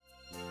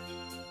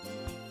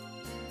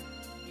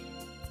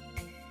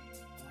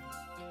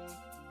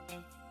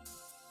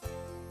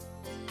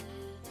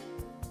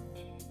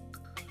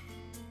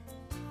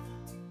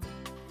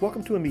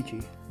Welcome to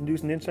Amici,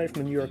 news and insight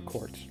from the New York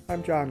courts.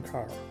 I'm John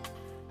Carr.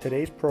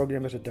 Today's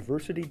program is a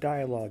diversity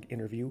dialogue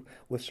interview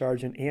with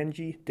Sergeant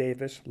Angie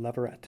Davis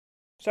Leverett.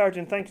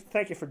 Sergeant,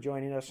 thank you for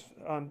joining us.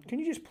 Can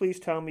you just please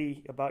tell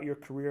me about your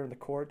career in the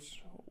courts?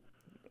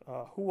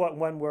 Who, what,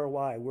 when, where,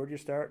 why? Where did you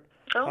start?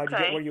 Okay. How did you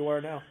get where you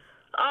are now?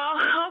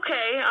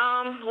 Okay.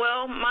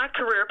 Well, my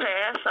career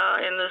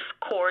path in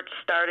this court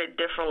started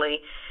differently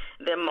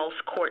than most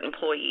court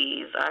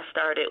employees. I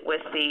started with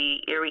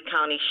the Erie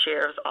County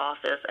Sheriff's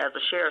Office as a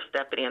sheriff's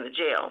deputy in the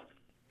jail.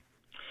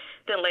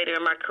 Then later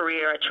in my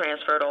career, I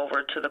transferred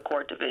over to the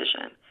court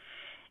division.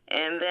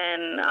 And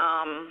then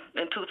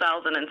in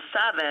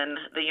 2007,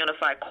 the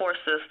Unified Court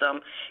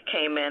System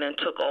came in and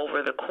took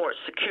over the court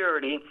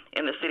security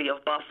in the city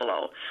of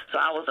Buffalo. So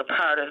I was a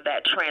part of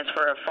that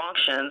transfer of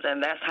functions,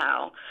 and that's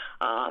how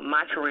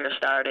my career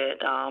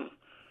started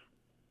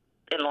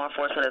in law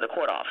enforcement as a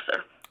court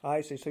officer.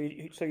 I see. So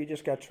you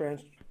just got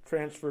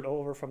transferred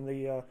over from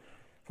the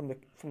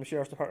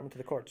sheriff's department to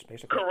the courts,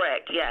 basically.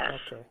 Correct. Yes.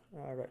 Okay.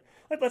 All right.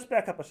 Let's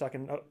back up a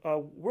second.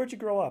 Where'd you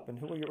grow up, and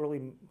who were your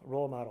early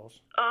role models?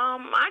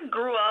 I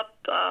grew up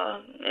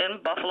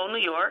in Buffalo,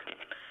 New York.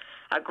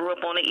 I grew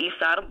up on the east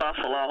side of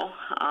Buffalo,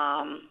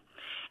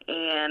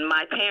 and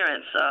my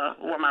parents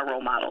were my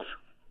role models.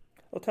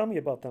 Well, tell me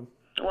about them.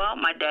 Well,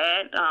 my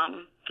dad,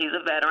 he's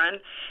a veteran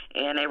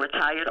and a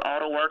retired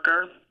auto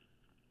worker.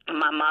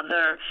 My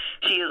mother,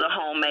 she is a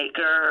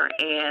homemaker,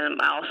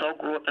 and I also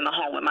grew up in the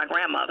home with my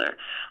grandmother.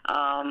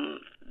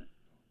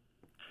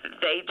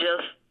 They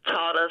just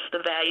taught us the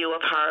value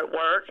of hard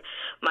work.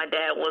 My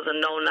dad was a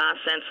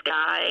no-nonsense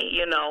guy.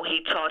 You know,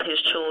 he taught his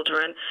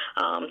children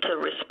to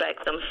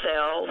respect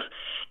themselves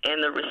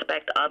and to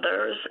respect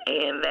others,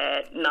 and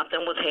that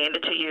nothing was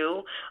handed to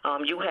you.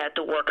 You had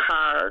to work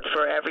hard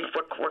for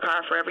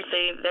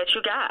everything that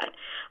you got.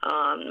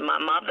 My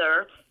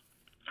mother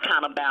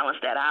kind of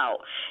balanced that out,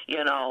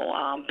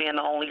 being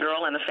the only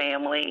girl in the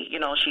family.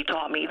 She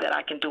taught me that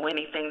I can do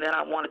anything that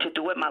I wanted to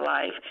do with my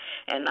life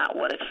and not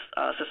what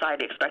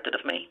society expected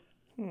of me.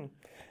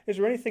 Is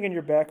there anything in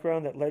your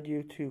background that led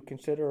you to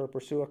consider or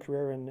pursue a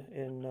career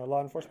in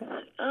law enforcement?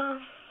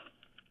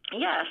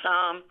 Yes.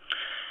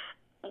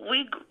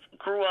 We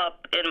grew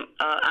up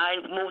I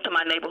moved to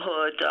my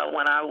neighborhood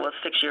when I was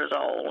 6 years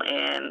old,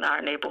 and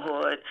our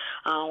neighborhood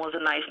was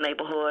a nice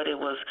neighborhood. It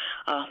was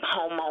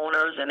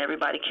homeowners, and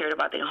everybody cared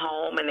about their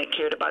home, and they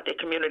cared about their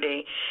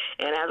community.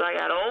 And as I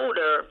got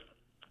older,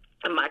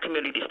 my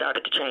community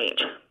started to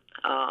change.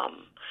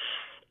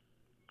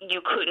 You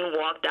couldn't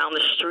walk down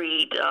the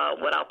street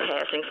without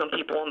passing some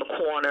people on the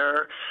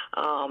corner.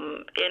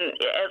 And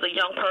as a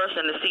young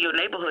person, to see your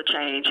neighborhood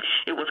change,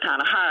 it was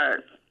kind of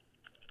hard.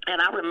 And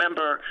I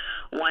remember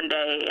one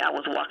day I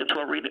was walking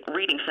to a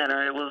reading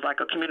center. It was like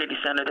a community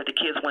center that the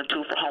kids went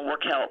to for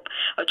homework help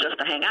or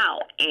just to hang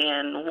out.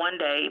 And one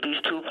day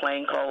these two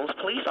plainclothes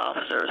police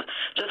officers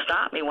just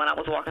stopped me when I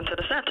was walking to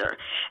the center.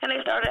 And they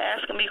started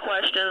asking me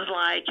questions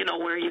like,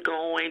 where are you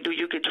going? Do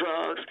you get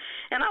drugs?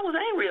 And I was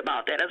angry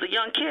about that. As a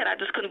young kid, I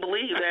just couldn't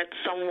believe that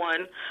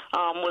someone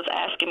was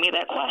asking me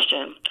that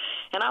question.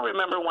 And I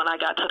remember when I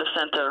got to the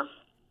center,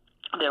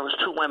 there was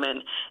two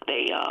women.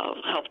 They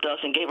helped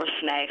us and gave us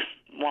snacks.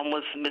 One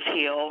was Miss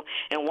Hill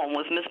and one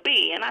was Miss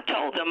B. And I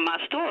told them my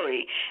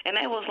story. And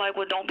they was like,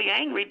 well, don't be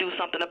angry. Do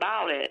something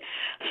about it.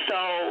 So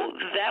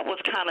that was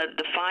kind of a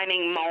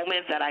defining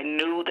moment that I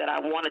knew that I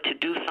wanted to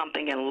do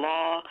something in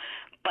law,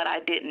 but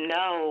I didn't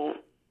know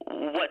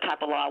what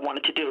type of law I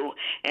wanted to do,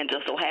 and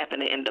just so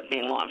happened to end up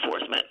being law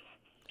enforcement.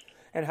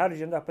 And how did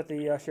you end up at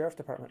the sheriff's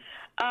department?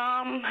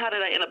 How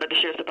did I end up at the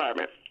sheriff's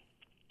department?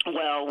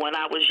 Well, when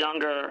I was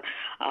younger,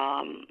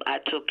 I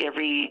took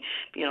every,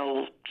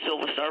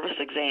 civil service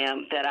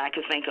exam that I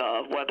could think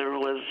of, whether it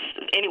was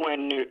anywhere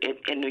in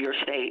New York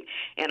State.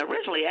 And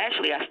originally,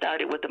 actually, I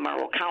started with the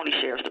Monroe County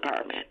Sheriff's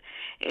Department,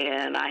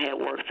 and I had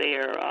worked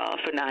there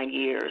for 9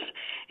 years.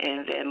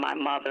 And then my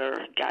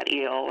mother got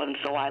ill, and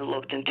so I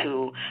looked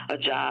into a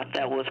job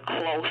that was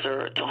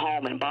closer to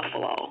home in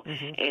Buffalo.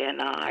 Mm-hmm.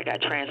 And I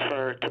got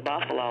transferred to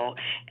Buffalo,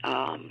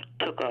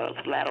 took a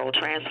lateral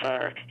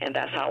transfer, and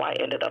that's how I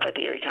ended up at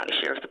the Erie County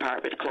Sheriff's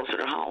Department, closer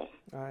to home.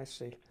 I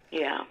see.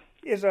 Yeah.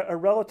 Is a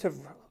relative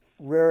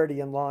rarity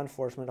in law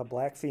enforcement a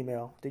black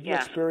female. Did you Yeah.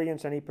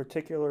 experience any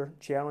particular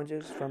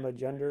challenges from a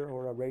gender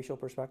or a racial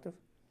perspective?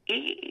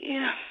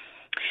 Yeah.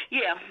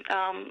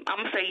 I'm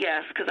going to say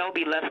yes, because I would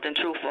be less than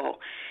truthful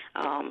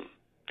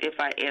if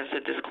I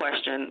answered this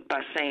question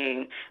by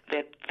saying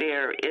that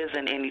there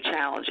isn't any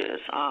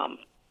challenges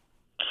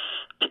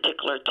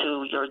particular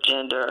to your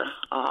gender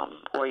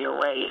or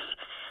your race.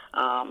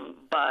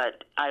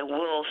 But I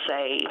will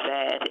say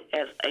that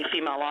as a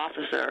female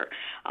officer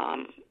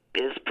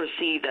is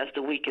perceived as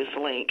the weakest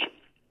link.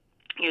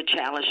 You're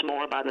challenged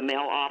more by the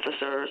male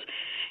officers.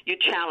 You're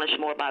challenged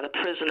more by the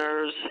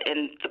prisoners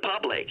and the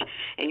public.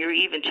 And you're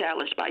even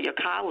challenged by your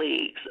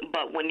colleagues.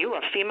 But when you're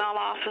a female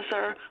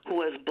officer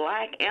who is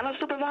black and a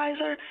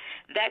supervisor,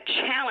 that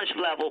challenge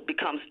level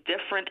becomes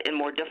different and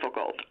more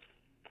difficult.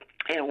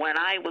 And when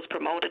I was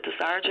promoted to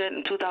sergeant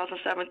in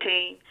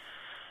 2017,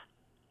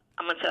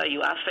 I'm going to tell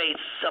you, I faced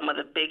some of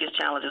the biggest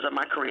challenges of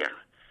my career.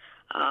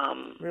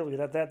 Really,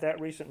 that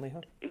recently,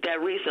 huh?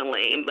 That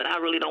recently, but I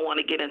really don't want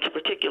to get into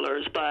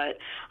particulars. But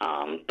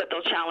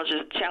those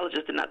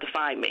challenges did not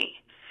define me.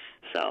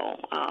 So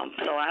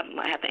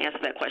I have to answer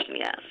that question.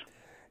 Yes.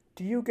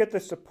 Do you get the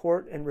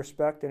support and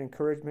respect and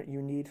encouragement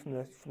you need from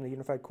the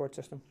unified court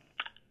system?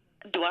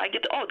 Do I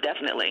get? Oh,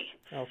 definitely.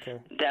 Okay.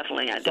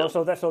 Definitely, I do.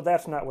 So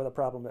that's not where the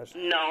problem is.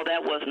 No,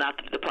 that was not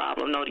the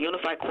problem. No, the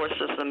unified court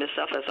system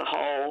itself as a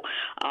whole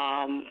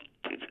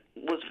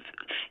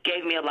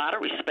gave me a lot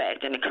of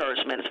respect and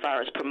encouragement as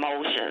far as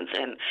promotions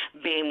and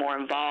being more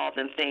involved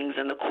in things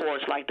in the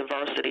courts like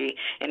diversity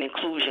and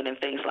inclusion and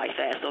things like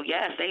that. So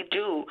yes, they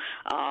do.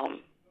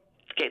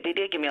 They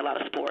did give me a lot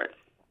of support.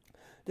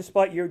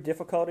 Despite your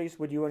difficulties,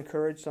 would you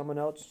encourage someone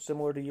else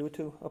similar to you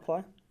to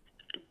apply?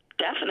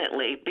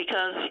 Definitely,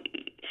 because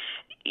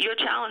your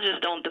challenges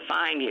don't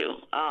define you.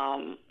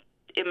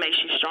 It makes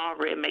you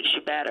stronger. It makes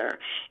you better.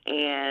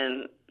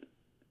 And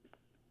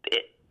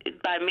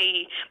by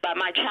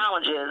my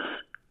challenges,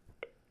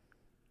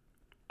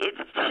 it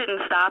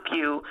shouldn't stop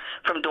you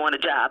from doing the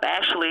job.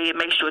 Actually, it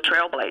makes you a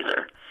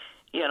trailblazer.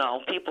 You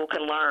know, people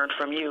can learn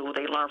from you.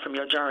 They learn from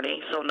your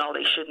journey. So, no,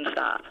 they shouldn't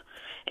stop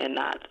and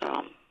not.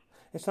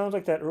 It sounds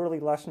like that early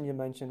lesson you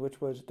mentioned, which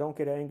was don't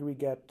get angry,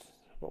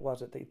 what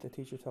was it the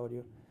teacher told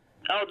you?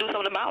 Oh, do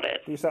something about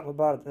it. Do something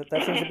about it.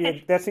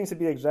 That seems to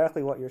be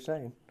exactly what you're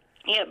saying.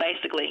 Yeah,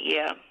 basically,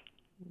 yeah.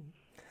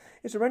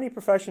 Is there any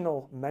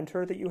professional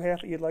mentor that you have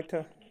that you'd like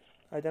to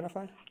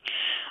identify?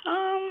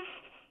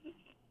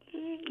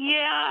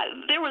 Yeah,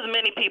 there was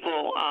many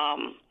people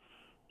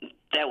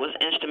that was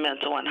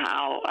instrumental in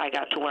how I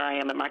got to where I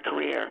am in my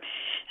career,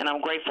 and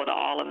I'm grateful to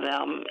all of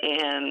them.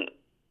 And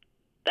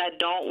I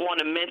don't want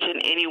to mention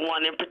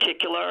anyone in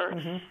particular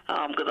because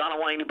I don't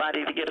want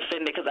anybody to get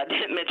offended because I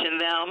didn't mention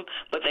them,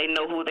 but they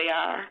know who they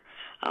are.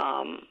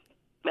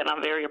 And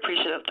I'm very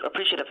appreciative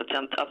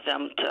of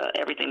them to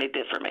everything they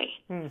did for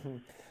me. Mm-hmm.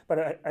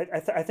 But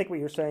I think what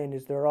you're saying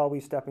is there are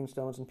always stepping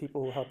stones and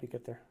people who help you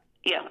get there.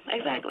 Yeah,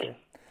 exactly. Okay.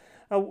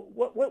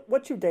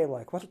 What's your day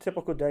like? What's a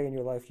typical day in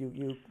your life?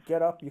 You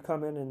get up, you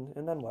come in,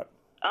 and then what?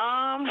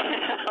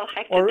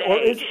 Like or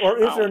today,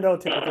 is there no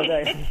typical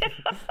day?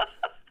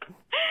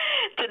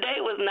 Today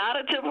was not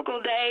a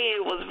typical day.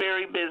 It was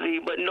very busy,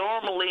 but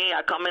normally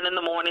I come in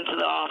the morning to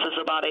the office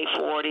about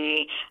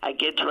 8:40. I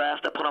get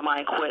dressed. I put on my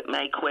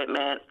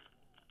equipment.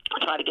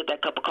 I try to get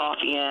that cup of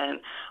coffee in.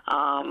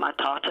 I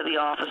talk to the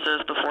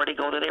officers before they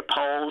go to their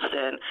post,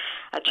 and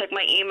I check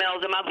my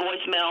emails and my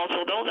voicemails.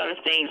 So those are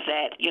the things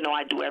that,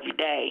 I do every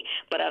day.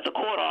 But as a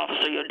court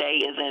officer, your day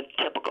isn't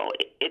typical.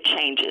 It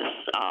changes.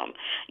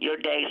 Your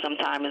day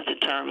sometimes is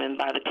determined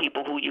by the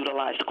people who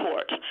utilize the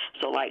courts.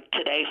 So like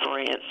today, for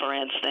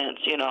instance,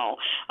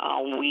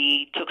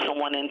 we took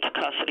someone into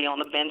custody on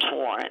the bench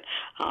warrant.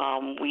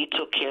 We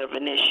took care of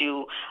an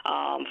issue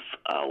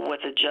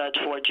with a judge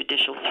for a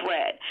judicial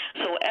threat.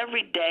 So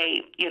every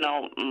day,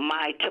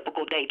 my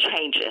typical day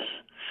changes.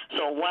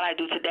 So what I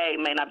do today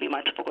may not be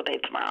my typical day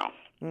tomorrow.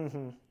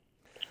 Mm-hmm.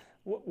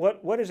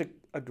 What is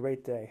a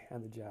great day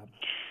on the job?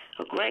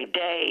 A great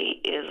day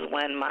is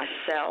when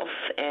myself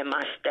and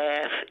my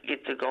staff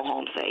get to go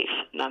home safe.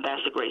 Now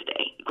that's a great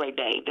day. Great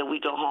day that we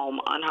go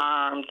home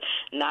unharmed,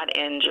 not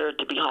injured,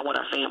 to be home with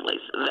our families.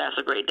 That's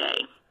a great day.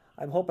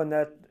 I'm hoping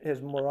that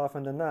is more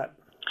often than not.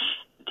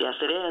 Yes,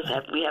 it is. I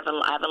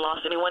haven't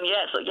lost anyone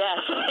yet, so yes,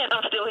 and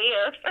I'm still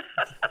here.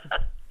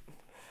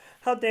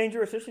 How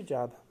dangerous is your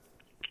job?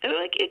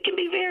 It can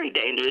be very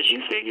dangerous. You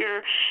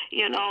figure,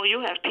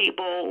 you have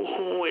people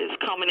who is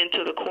coming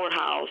into the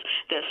courthouse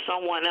that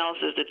someone else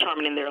is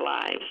determining their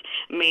lives,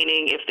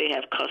 meaning if they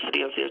have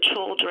custody of their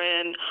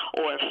children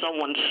or if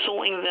someone's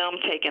suing them,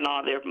 taking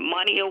all their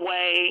money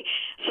away.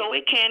 So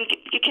it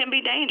can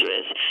be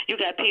dangerous. You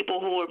got people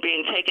who are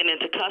being taken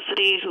into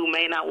custody who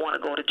may not want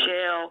to go to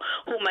jail,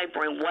 who may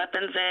bring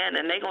weapons in,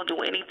 and they're going to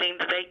do anything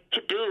that they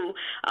could do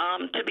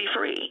to be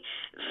free.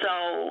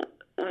 So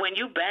when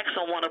you back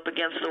someone up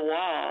against the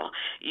wall,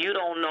 you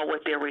don't know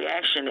what their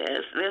reaction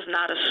is. There's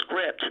not a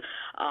script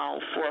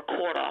for a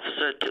court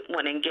officer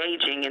when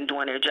engaging in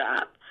doing their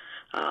job.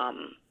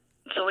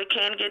 So it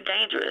can get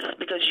dangerous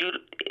because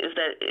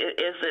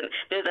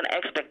there's an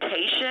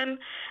expectation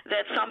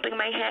that something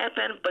may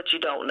happen, but you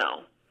don't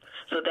know.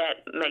 So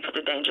that makes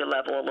the danger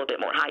level a little bit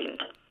more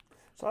heightened.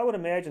 So I would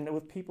imagine that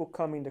with people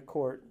coming to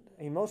court,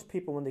 most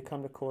people when they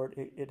come to court,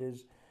 it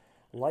is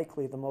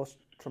likely the most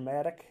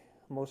traumatic,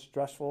 most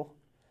stressful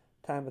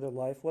time of their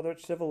life, whether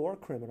it's civil or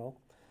criminal,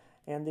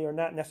 and they are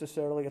not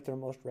necessarily at their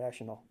most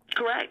rational.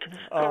 Correct.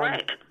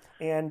 Correct.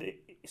 And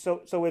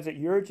so is it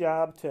your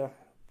job to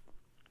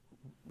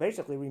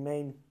basically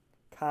remain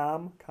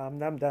calm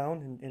them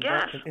down,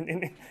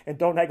 and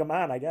don't egg them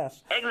on, I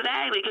guess?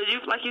 Exactly,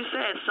 because like you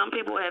said, some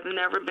people have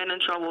never been in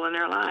trouble in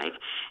their life,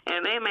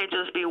 and they may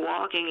just be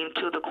walking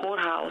into the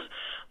courthouse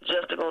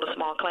just to go to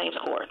small claims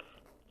court.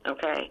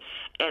 Okay?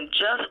 And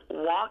just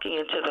walking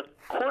into the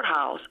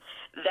courthouse,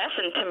 that's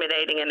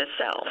intimidating in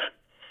itself.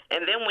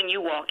 And then when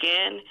you walk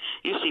in,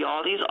 you see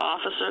all these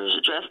officers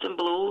dressed in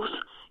blues,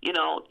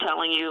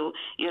 telling you,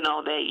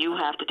 that you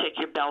have to take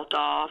your belt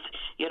off,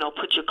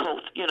 put your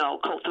coat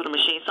through the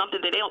machine, something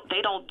that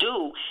they don't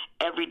do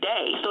every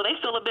day. So they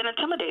feel a bit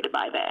intimidated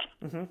by that.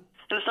 Mm-hmm.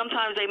 And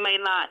sometimes they may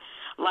not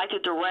like the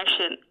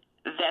direction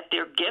that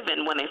they're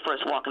given when they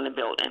first walk in the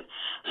building.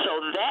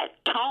 So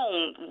that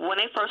tone, when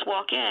they first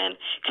walk in,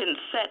 can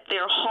set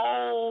their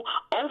whole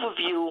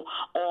overview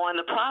on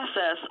the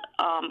process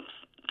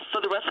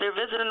for the rest of their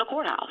visit in the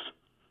courthouse.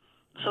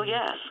 So,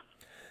 yes.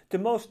 Do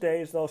most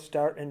days, though,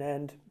 start and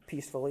end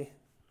peacefully,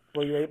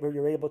 where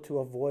you're able to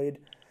avoid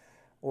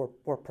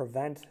or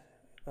prevent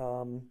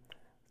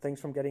things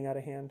from getting out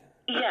of hand?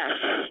 Yes,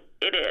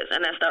 it is,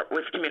 and that starts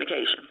with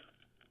communication.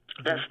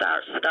 That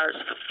starts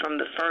from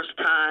the first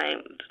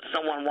time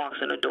someone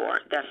walks in the door,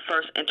 that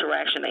first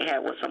interaction they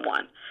have with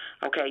someone.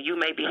 Okay, you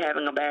may be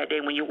having a bad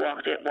day when you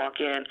walk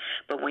in,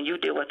 but when you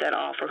deal with that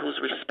officer who's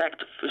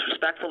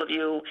respectful of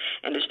you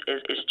and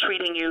is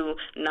treating you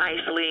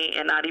nicely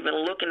and not even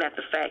looking at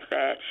the fact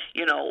that,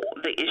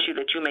 the issue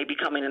that you may be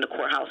coming in the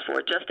courthouse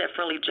for, just that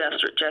friendly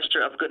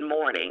gesture of good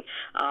morning,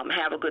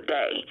 have a good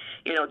day,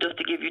 just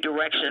to give you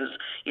directions,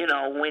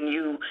 when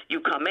you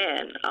come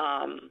in.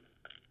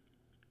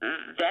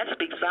 That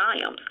speaks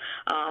volumes.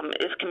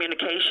 It's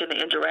communication,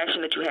 the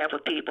interaction that you have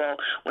with people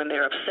when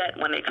they're upset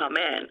when they come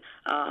in.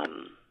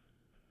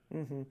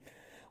 Mm-hmm.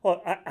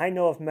 Well, I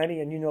know of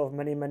many, and you know of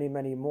many, many,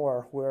 many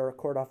more, where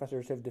court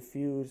officers have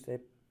diffused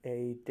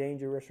a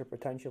dangerous or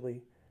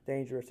potentially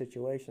dangerous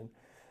situation.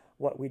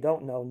 What we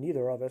don't know,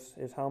 neither of us,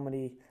 is how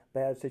many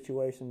bad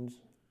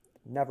situations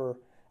never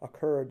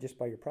occurred just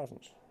by your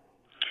presence.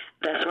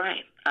 That's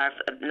right.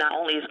 Not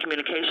only is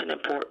communication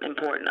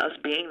important, us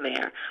being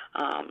there,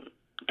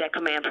 that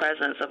command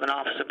presence of an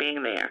officer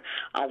being there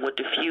would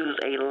diffuse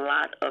a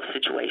lot of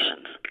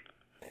situations.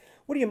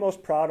 What are you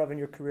most proud of in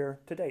your career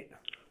to date?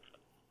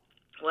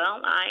 Well,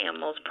 I am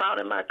most proud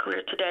of my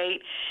career to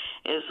date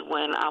is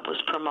when I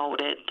was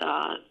promoted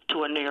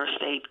to a New York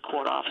State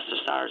court officer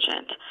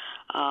sergeant.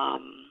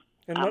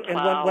 When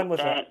was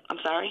that? I'm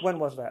sorry? When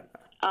was that?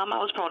 I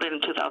was promoted in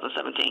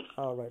 2017.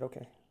 Oh, right,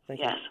 okay. Thank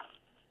you. Yes.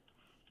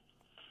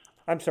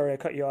 I'm sorry, I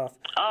cut you off.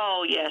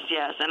 Oh, yes,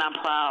 and I'm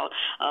proud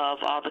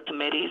of all the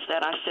committees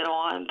that I sit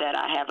on, that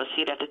I have a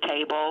seat at the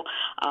table,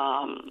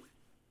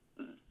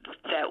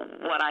 that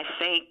what I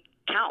think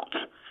counts,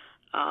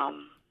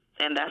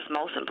 and that's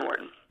most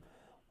important.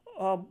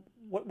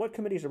 What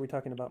committees are we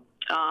talking about?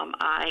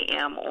 I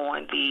am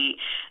on the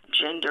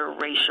Gender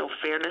Racial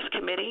Fairness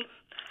Committee.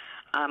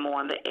 I'm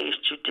on the Age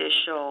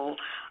Judicial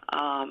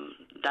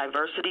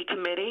Diversity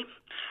Committee.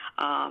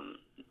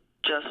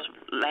 Just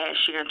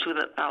last year in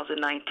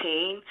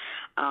 2019,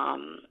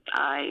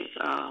 I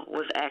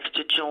was asked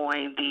to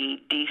join the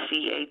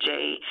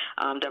DCAJ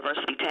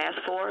Diversity Task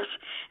Force,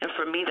 and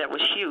for me that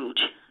was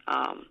huge,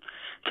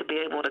 to be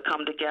able to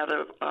come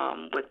together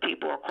with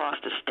people across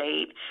the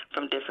state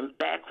from different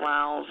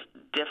backgrounds,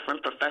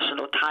 different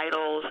professional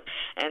titles,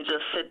 and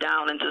just sit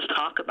down and just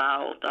talk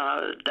about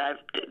the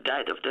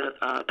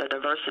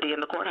diversity in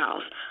the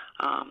courthouse.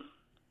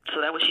 So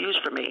that was huge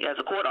for me as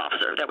a court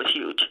officer. That was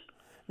huge.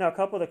 Now, a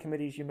couple of the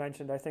committees you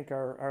mentioned, I think,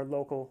 are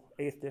local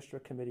 8th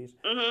District committees.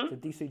 Mm-hmm.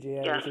 The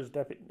DCJA, yes, which is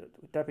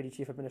Deputy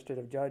Chief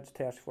Administrative Judge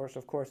Task Force,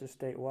 of course, is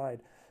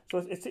statewide. So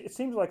it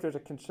seems like there's a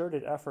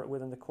concerted effort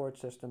within the court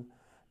system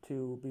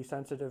to be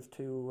sensitive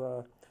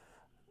to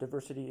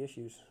diversity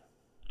issues.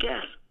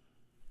 Yes,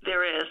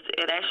 there is.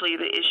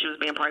 The issue is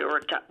being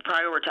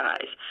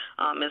prioritized.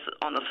 Is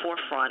on the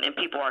forefront, and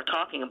people are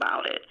talking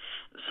about it.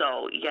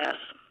 So, yes,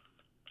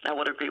 I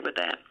would agree with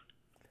that.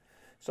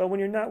 So when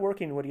you're not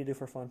working, what do you do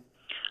for fun?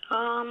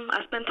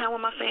 I spend time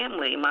with my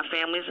family. My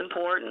family is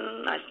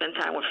important. I spend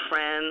time with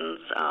friends.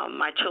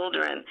 My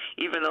children,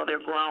 even though they're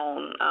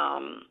grown,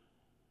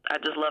 I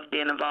just love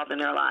being involved in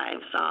their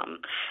lives.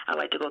 I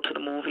like to go to the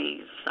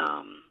movies.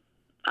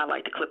 I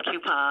like to clip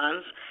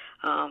coupons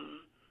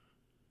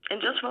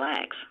and just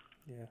relax.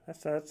 Yeah,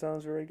 that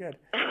sounds very good.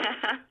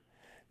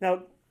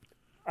 Now,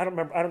 I don't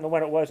know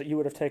when it was that you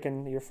would have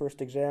taken your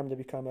first exam to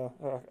become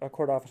a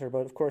court officer, but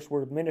of course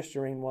we're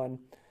administering one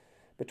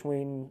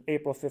between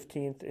April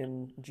 15th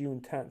and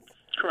June 10th.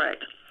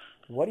 Correct.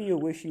 What do you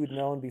wish you'd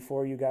known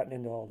before you got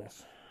into all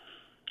this?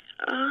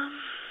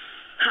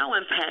 How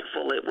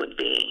impactful it would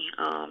be.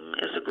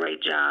 It's a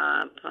great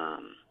job.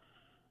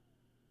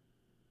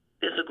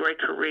 It's a great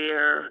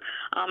career.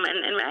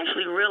 And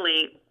actually,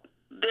 really,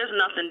 there's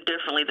nothing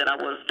differently that I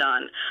would have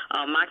done.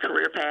 My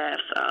career path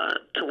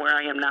to where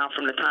I am now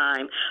from the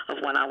time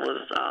of when I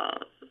was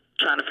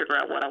trying to figure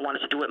out what I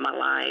wanted to do with my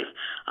life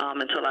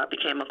until I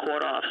became a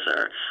court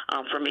officer.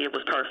 For me, it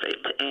was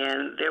perfect,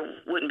 and there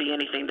wouldn't be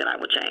anything that I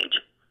would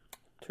change.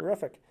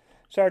 Terrific.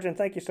 Sergeant,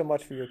 thank you so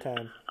much for your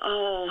time.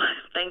 Oh,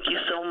 thank you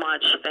so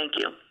much. Thank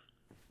you.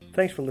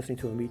 Thanks for listening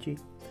to Amici.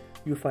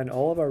 You'll find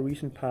all of our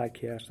recent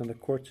podcasts on the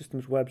court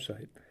system's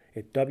website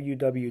at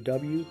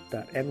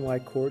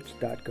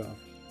www.nycourts.gov.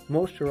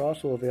 Most are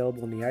also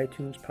available in the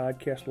iTunes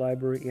podcast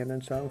library and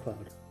on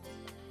SoundCloud.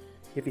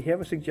 If you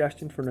have a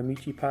suggestion for an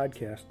Amici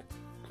podcast,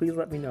 please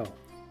let me know.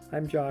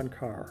 I'm John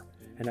Carr,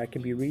 and I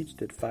can be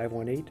reached at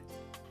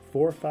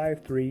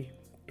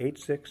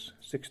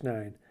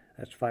 518-453-8669.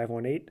 That's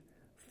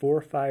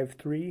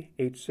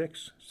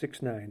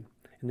 518-453-8669.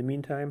 In the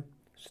meantime,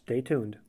 stay tuned.